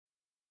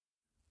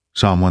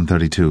Psalm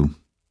 132.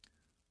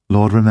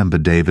 Lord, remember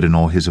David in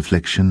all his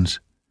afflictions,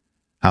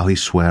 how he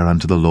sware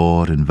unto the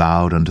Lord, and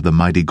vowed unto the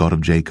mighty God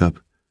of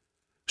Jacob,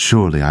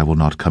 Surely I will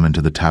not come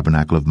into the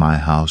tabernacle of my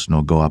house,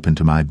 nor go up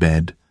into my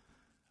bed.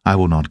 I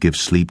will not give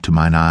sleep to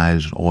mine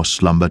eyes, or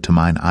slumber to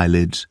mine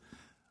eyelids,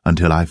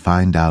 until I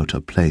find out a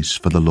place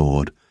for the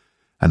Lord,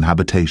 an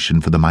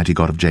habitation for the mighty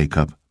God of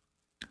Jacob.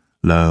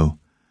 Lo,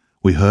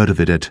 we heard of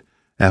it at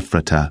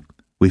Ephratah,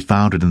 we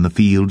found it in the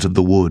fields of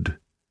the wood.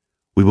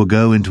 We will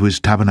go into his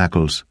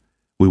tabernacles,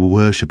 we will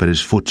worship at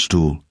his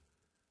footstool.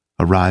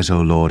 Arise,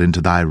 O Lord,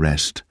 into thy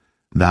rest,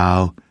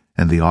 thou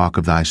and the ark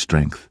of thy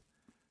strength.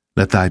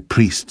 Let thy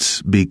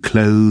priests be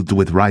clothed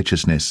with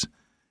righteousness,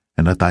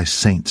 and let thy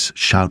saints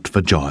shout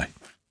for joy.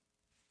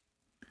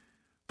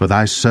 For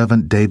thy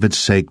servant David's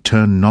sake,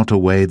 turn not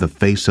away the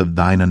face of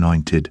thine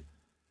anointed.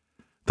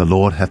 The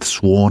Lord hath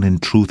sworn in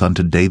truth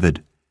unto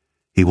David,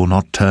 he will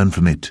not turn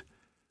from it.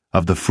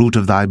 Of the fruit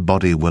of thy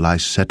body will I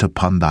set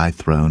upon thy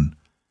throne.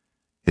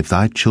 If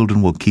thy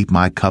children will keep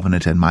my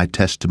covenant and my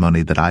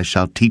testimony that I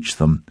shall teach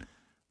them,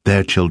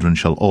 their children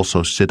shall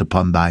also sit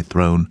upon thy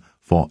throne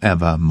for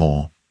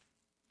evermore.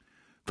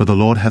 For the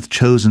Lord hath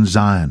chosen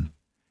Zion,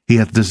 he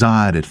hath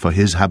desired it for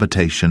his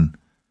habitation.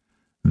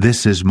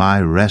 This is my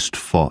rest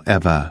for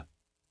ever.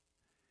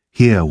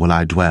 Here will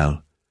I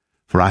dwell,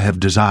 for I have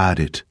desired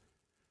it.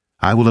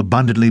 I will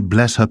abundantly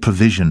bless her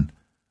provision.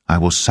 I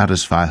will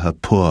satisfy her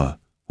poor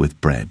with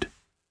bread.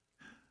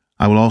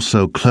 I will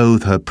also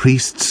clothe her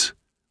priests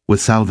with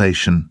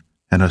salvation,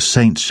 and her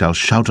saints shall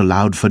shout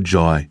aloud for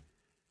joy.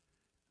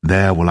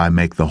 There will I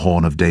make the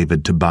horn of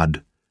David to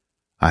bud.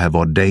 I have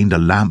ordained a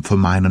lamp for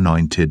mine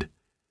anointed.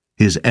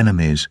 His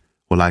enemies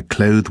will I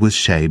clothe with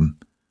shame,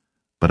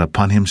 but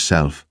upon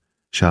himself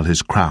shall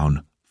his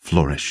crown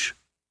flourish.